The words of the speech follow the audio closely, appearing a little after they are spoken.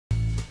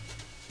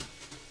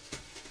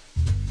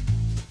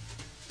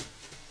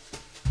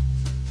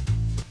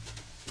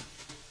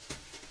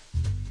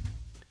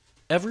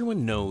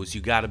Everyone knows you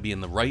gotta be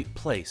in the right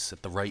place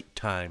at the right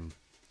time.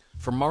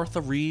 For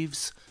Martha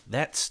Reeves,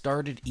 that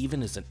started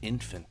even as an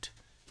infant.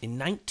 In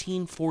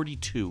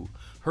 1942,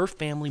 her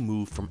family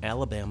moved from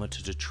Alabama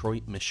to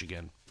Detroit,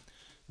 Michigan.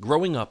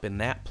 Growing up in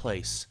that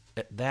place,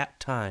 at that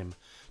time,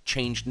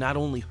 changed not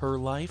only her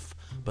life,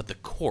 but the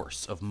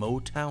course of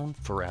Motown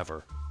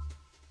forever.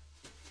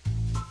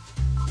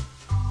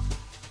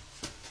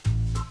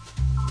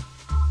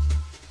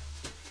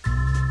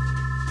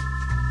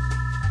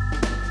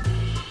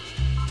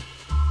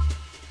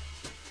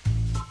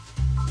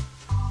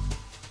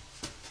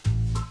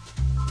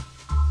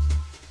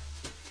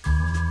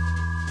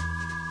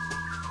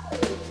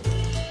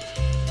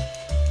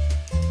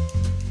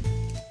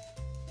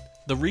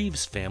 The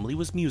Reeves family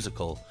was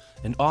musical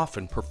and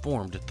often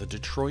performed at the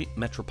Detroit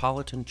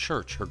Metropolitan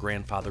Church her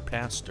grandfather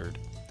pastored.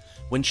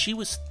 When she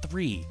was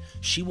 3,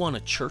 she won a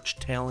church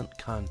talent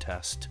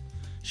contest.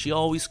 She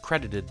always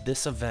credited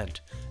this event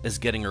as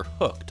getting her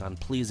hooked on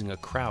pleasing a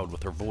crowd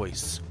with her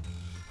voice.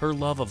 Her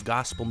love of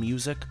gospel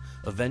music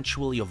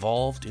eventually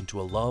evolved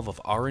into a love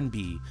of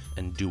R&B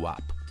and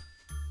doo-wop.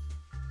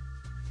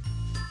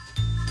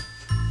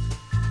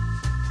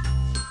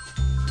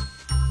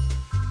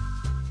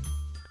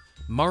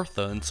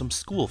 Martha and some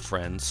school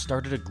friends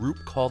started a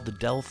group called the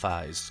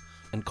Delphis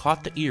and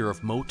caught the ear of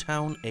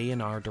Motown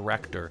A&R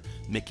director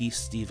Mickey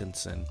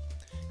Stevenson.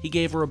 He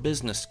gave her a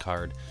business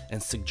card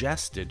and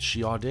suggested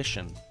she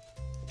audition.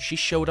 She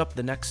showed up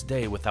the next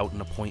day without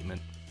an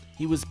appointment.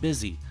 He was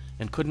busy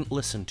and couldn't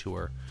listen to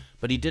her,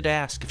 but he did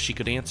ask if she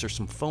could answer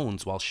some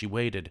phones while she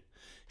waited.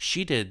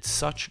 She did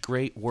such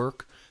great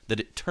work that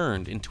it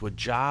turned into a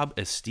job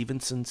as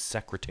Stevenson's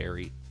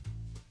secretary.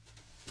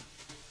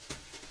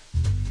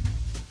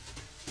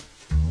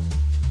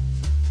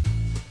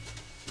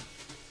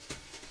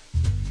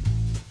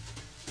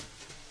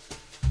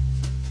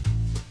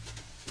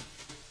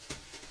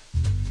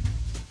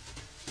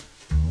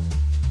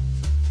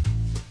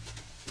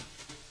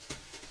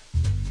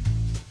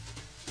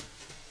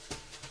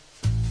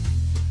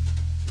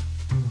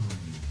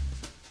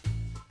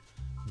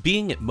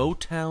 Being at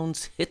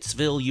Motown's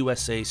Hitsville,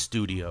 USA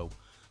studio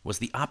was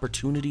the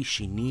opportunity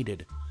she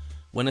needed.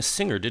 When a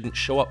singer didn't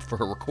show up for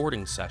her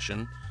recording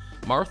session,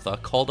 Martha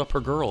called up her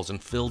girls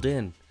and filled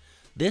in.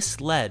 This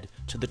led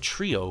to the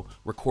trio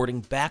recording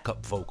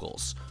backup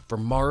vocals for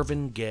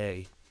Marvin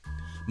Gaye.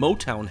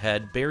 Motown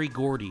head Berry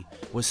Gordy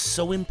was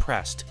so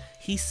impressed,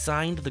 he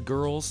signed the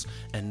girls,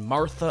 and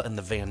Martha and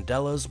the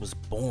Vandellas was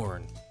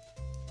born.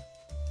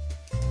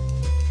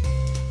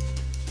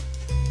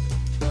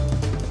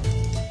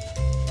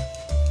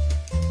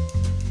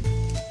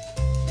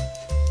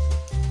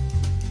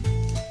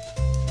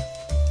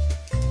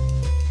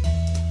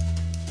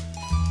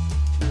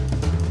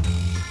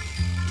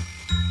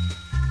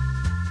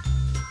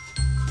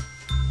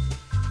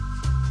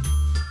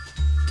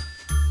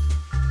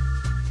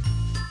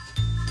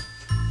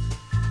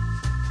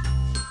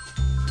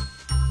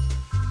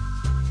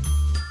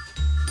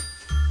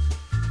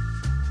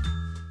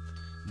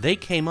 They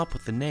came up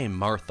with the name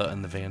Martha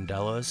and the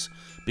Vandellas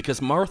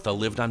because Martha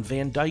lived on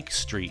Van Dyke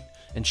Street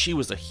and she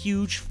was a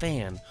huge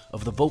fan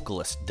of the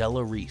vocalist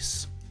Della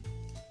Reese.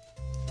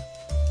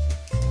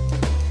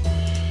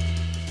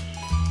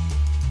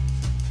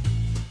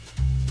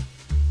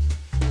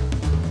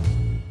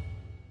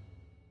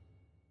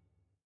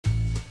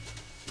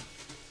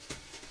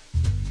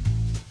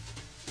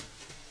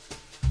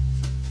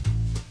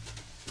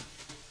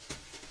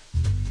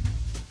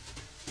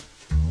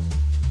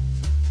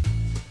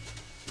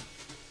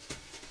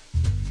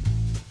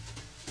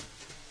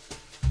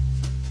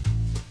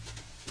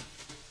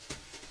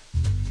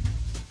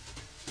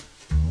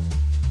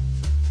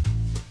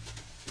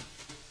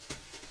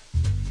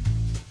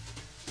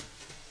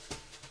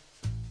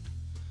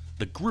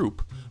 The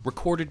group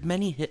recorded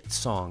many hit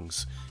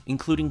songs,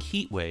 including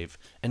Heatwave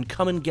and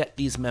Come and Get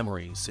These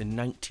Memories in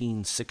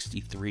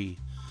 1963,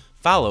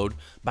 followed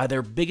by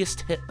their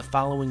biggest hit the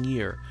following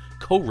year,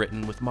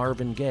 co-written with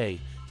Marvin Gaye,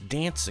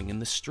 Dancing in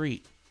the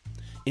Street.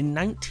 In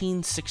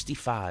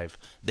 1965,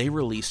 they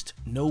released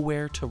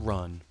Nowhere to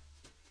Run.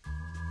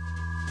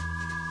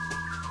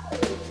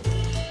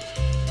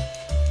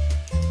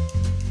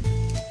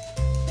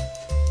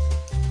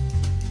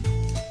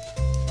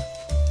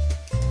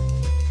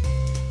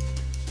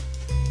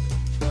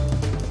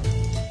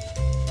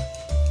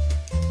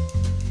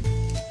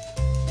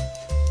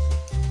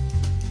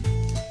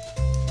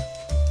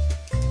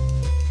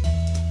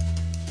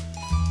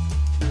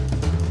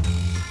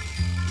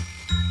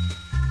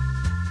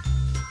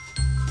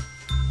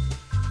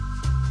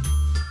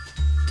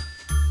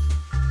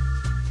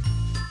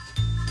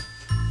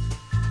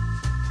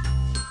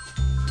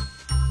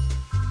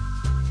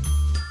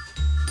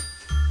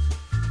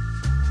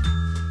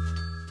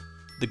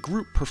 The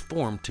group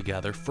performed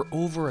together for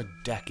over a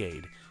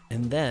decade,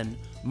 and then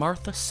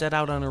Martha set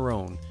out on her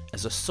own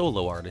as a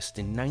solo artist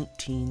in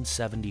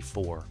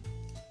 1974.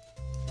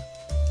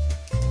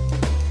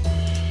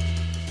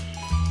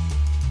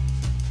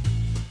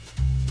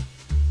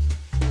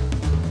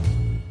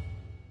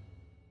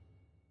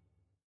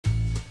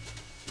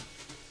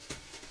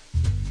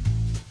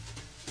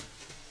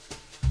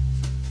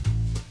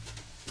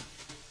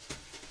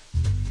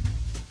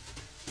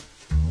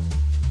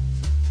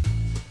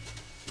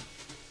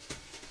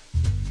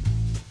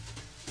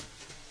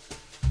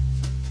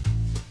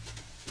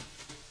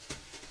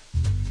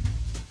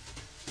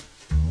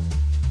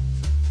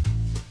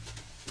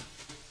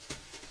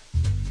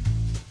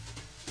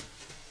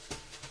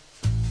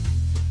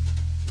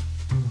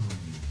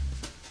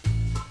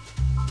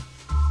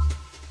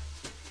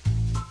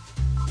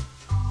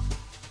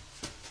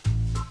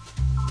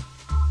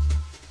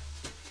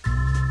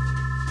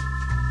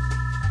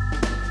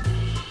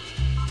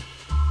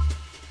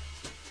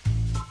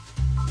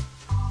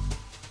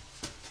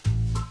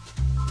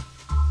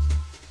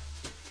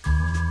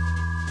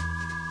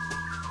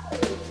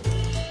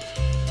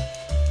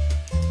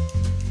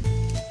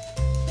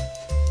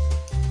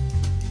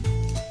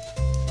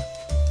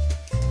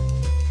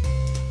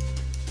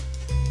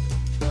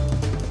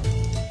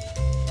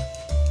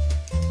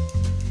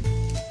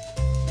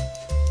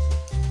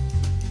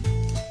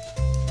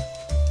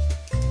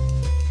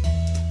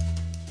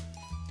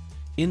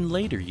 In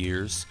later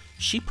years,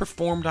 she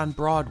performed on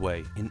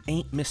Broadway in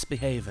Ain't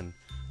Misbehavin'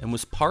 and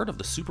was part of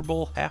the Super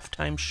Bowl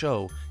halftime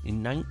show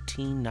in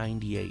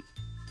 1998.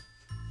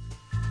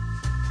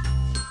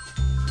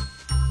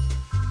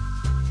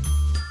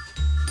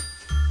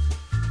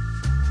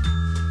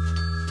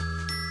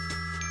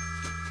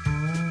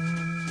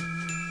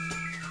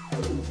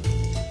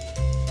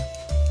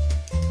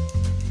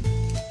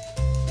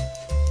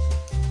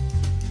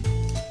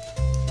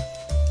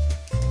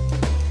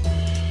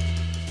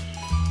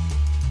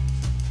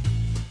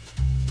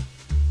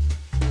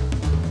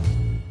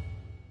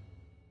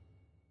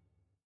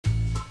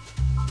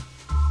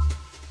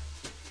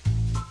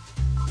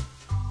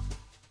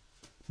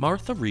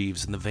 Martha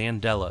Reeves and the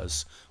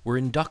Vandellas were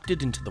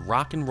inducted into the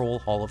Rock and Roll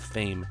Hall of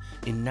Fame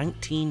in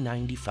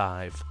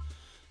 1995.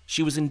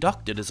 She was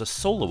inducted as a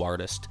solo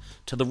artist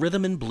to the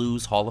Rhythm and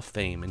Blues Hall of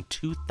Fame in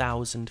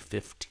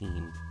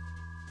 2015.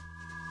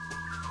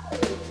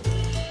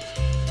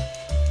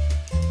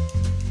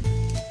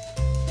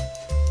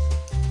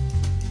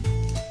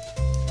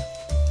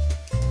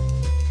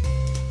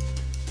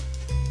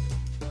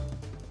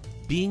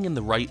 Being in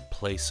the right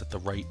place at the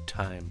right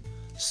time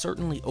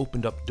certainly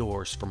opened up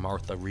doors for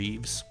Martha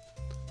Reeves,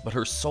 but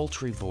her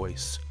sultry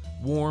voice,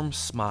 warm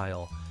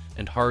smile,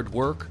 and hard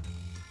work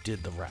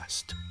did the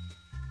rest.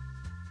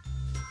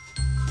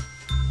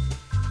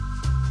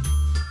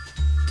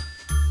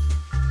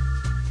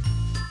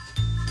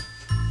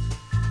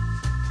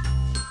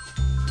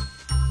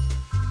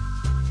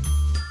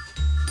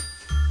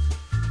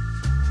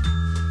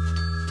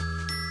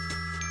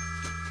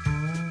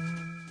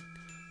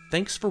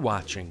 Thanks for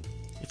watching.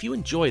 If you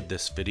enjoyed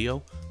this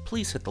video,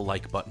 please hit the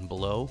like button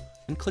below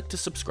and click to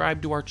subscribe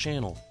to our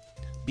channel.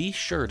 Be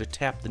sure to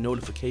tap the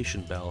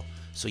notification bell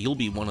so you'll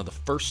be one of the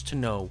first to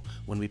know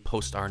when we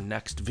post our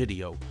next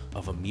video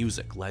of a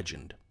music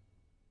legend.